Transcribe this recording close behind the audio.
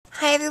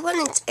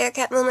Eric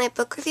at Moonlight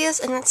Book Reviews,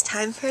 and it's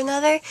time for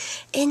another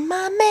In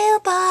My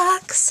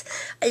Mailbox.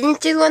 I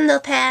didn't do one the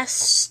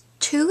past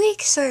 2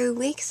 weeks or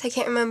weeks, I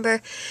can't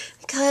remember,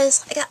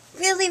 because I got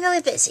really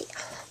busy.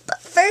 But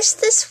first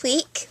this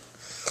week,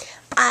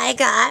 I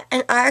got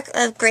an arc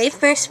of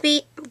Grave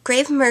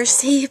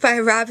Mercy by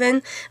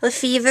Robin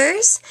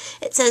LaFevers.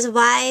 It says,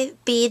 why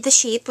be the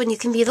sheep when you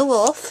can be the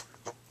wolf?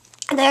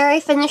 And I already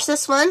finished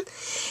this one,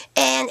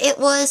 and it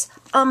was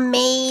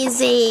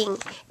amazing.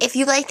 If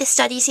you like the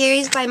study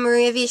series by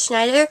Maria V.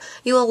 Schneider,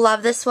 you will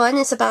love this one.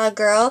 It's about a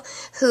girl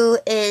who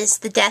is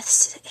the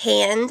Death's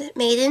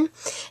handmaiden,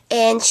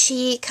 and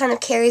she kind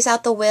of carries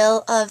out the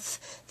will of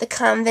the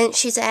convent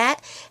she's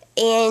at,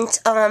 and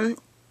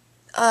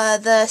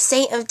the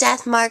Saint of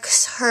Death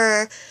marks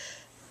her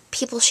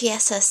people she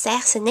has to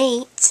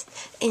assassinate,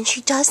 and she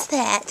does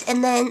that.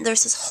 And then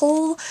there's this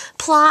whole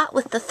plot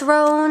with the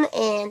throne,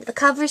 and the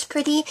cover's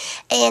pretty,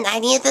 and I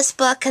needed this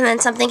book, and then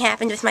something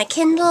happened with my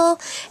Kindle,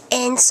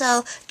 and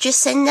so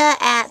Jacinda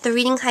at the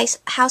Reading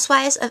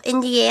Housewives of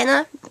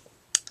Indiana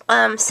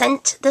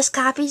sent this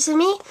copy to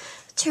me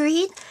to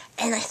read,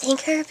 and I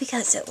thank her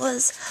because it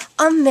was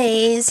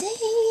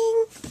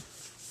amazing.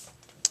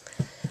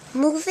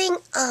 Moving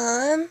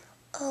on.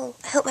 Oh,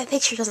 I hope my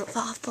picture doesn't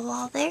fall off the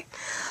wall there.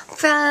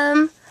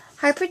 From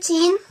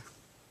HarperTeen,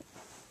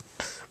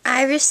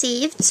 I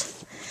received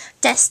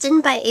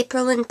Destined by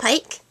Aprilynne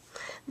Pike.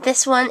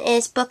 This one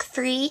is book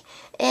 3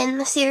 in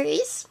the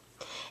series,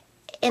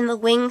 in the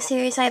Wing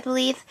series, I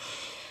believe.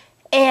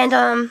 And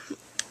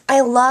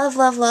I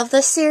love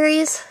this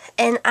series,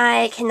 and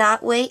I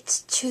cannot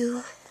wait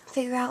to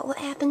figure out what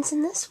happens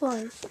in this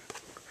one.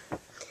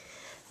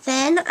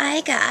 Then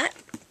I got,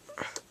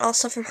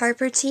 also from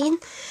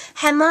HarperTeen,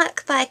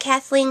 Hemlock by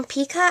Kathleen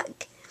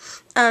Peacock.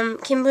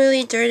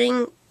 Kimberly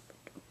Durden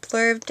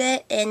blurbed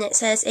it, and it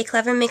says, a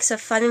clever mix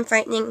of fun and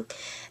frightening.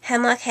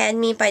 Hemlock had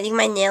me biting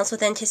my nails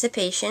with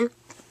anticipation.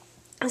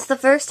 It's the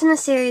first in the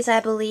series,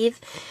 I believe,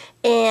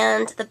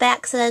 and the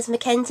back says,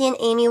 Mackenzie and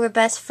Aimee were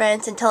best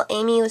friends until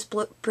Aimee was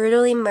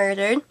brutally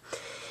murdered.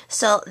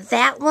 So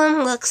that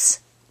one looks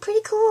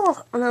pretty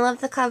cool, and I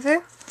love the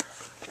cover.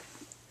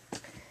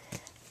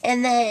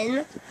 And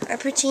then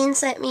HarperTeen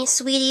sent me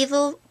Sweet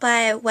Evil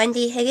by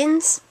Wendy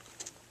Higgins.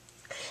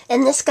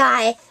 And this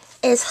guy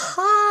is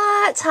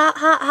hot.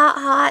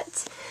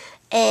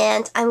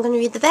 And I'm going to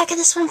read the back of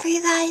this one for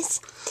you guys.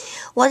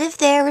 What if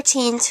there were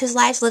teens whose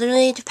lives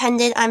literally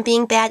depended on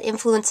being bad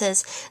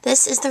influences?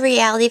 This is the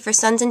reality for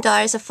sons and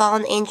daughters of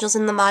fallen angels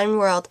in the modern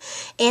world.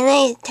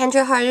 Anna, a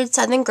tender-hearted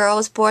southern girl,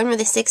 was born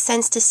with a sixth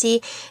sense to see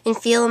and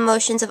feel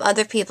emotions of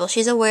other people.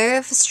 She's aware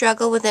of a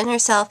struggle within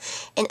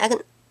herself and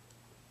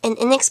an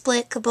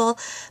inexplicable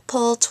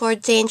pull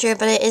toward danger,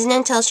 but it isn't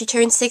until she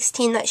turns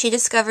 16 that she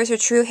discovers her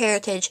true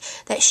heritage,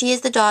 that she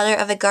is the daughter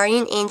of a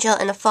guardian angel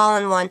and a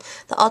fallen one.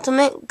 The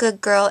ultimate good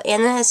girl,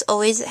 Anna has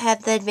always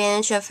had the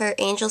advantage of her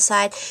angel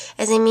side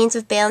as a means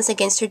of balance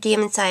against her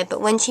demon side, but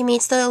when she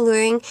meets the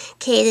alluring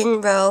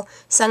Caden Rowe,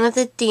 son of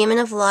the demon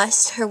of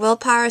lust, her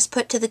willpower is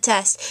put to the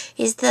test.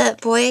 He's the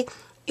boy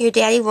your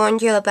daddy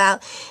warned you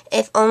about.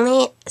 If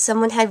only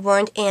someone had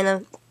warned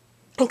Anna.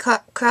 A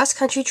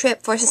cross-country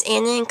trip forces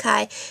Anna and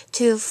Kai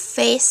to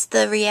face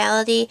the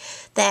reality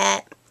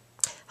that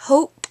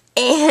hope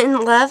and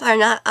love are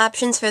not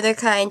options for their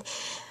kind.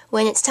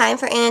 When it's time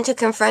for Anna to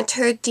confront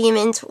her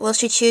demons, will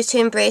she choose to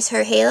embrace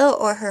her halo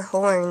or her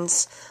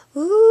horns?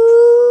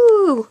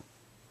 Ooh!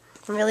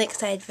 I'm really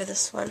excited for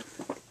this one.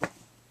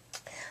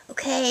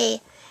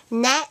 Okay,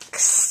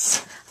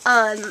 next,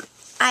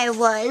 I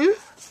won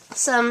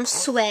some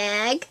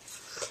swag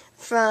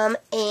from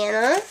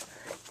Anna.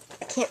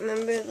 I can't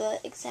remember the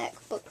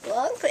exact book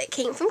blog, but it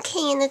came from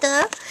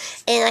Canada.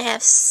 And I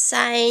have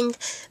signed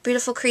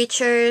Beautiful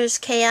Creatures,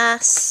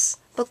 Chaos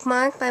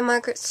bookmark by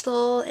Margaret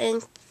Stoll.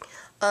 And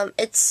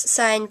it's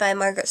signed by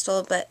Margaret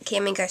Stoll, but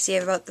Cammie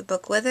Garcia wrote the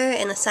book with her.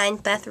 And a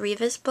signed Beth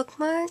Rivas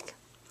bookmark.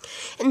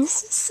 And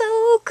this is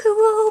so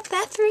cool,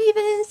 Beth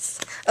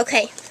Rivas.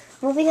 Okay,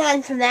 moving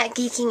on from that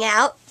geeking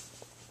out.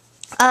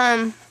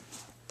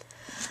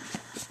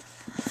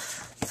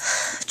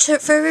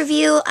 For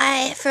review,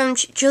 from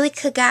Julie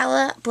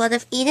Kagawa, Blood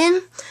of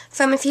Eden.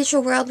 From a future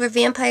world where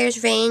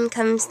vampires reign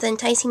comes the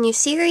enticing new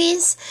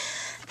series.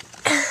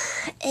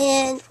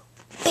 And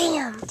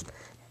bam!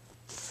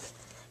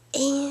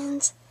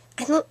 And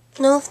I don't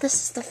know if this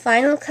is the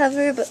final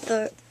cover, but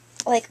the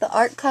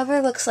art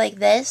cover looks like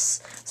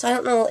this. So I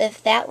don't know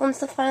if that one's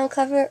the final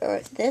cover or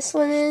if this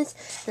one is.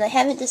 And I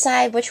haven't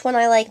decided which one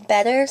I like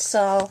better,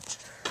 so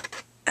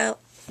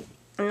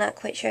I'm not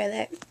quite sure of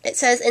that. It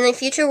says, in a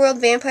future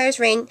world vampires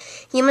reign,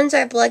 humans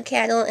are blood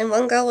cattle, and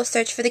one girl will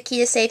search for the key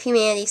to save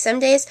humanity. Some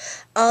days,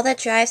 all that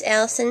drives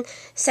Allison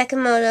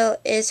Sekimoto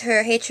is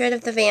her hatred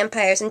of the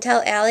vampires,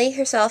 until Allie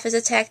herself is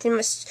attacked and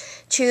must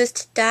choose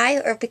to die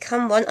or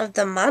become one of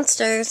the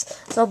monsters.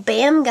 So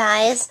bam,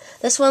 guys.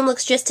 This one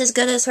looks just as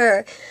good as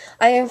her.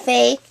 Iron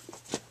Fae,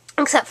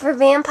 except for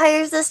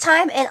vampires this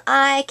time, and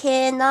I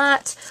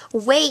cannot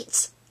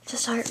wait to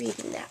start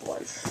reading that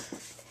one.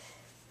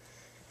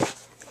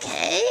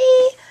 Okay,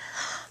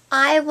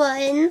 I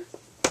won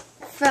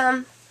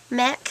from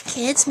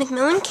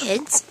Macmillan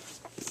Kids,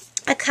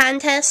 a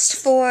contest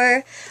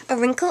for A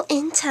Wrinkle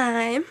in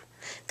Time,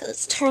 because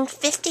it's turned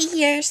 50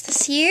 years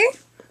this year.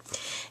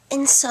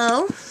 And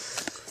so,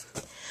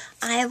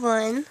 I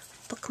won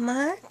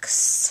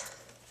bookmarks.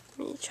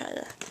 Let me try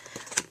to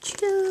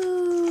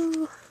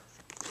chew.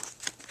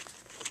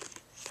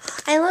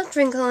 I loved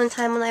Wrinkle in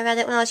Time when I read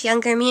it when I was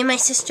younger. Me and my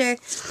sister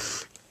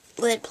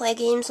would play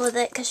games with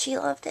it because she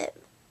loved it.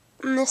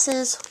 And this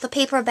is the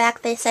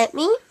paperback they sent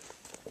me.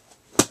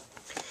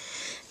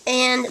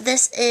 And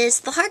this is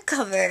the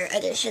hardcover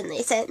edition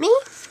they sent me.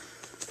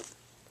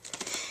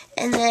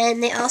 And then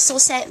they also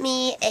sent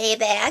me a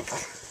bag.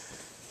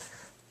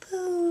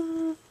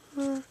 Boom.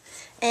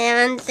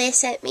 And they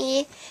sent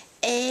me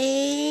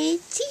a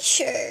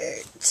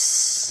t-shirt.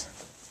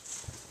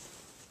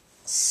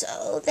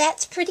 So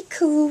that's pretty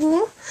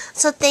cool.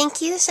 So thank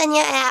you,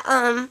 Senya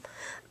at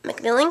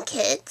Macmillan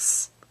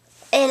Kids.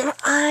 And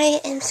I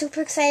am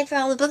super excited for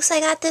all the books I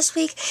got this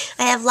week.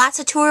 I have lots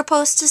of tour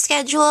posts to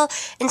schedule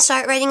and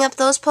start writing up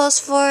those posts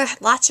for.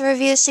 Lots of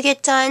reviews to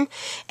get done.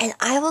 And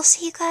I will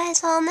see you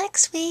guys all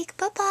next week.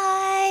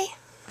 Bye-bye.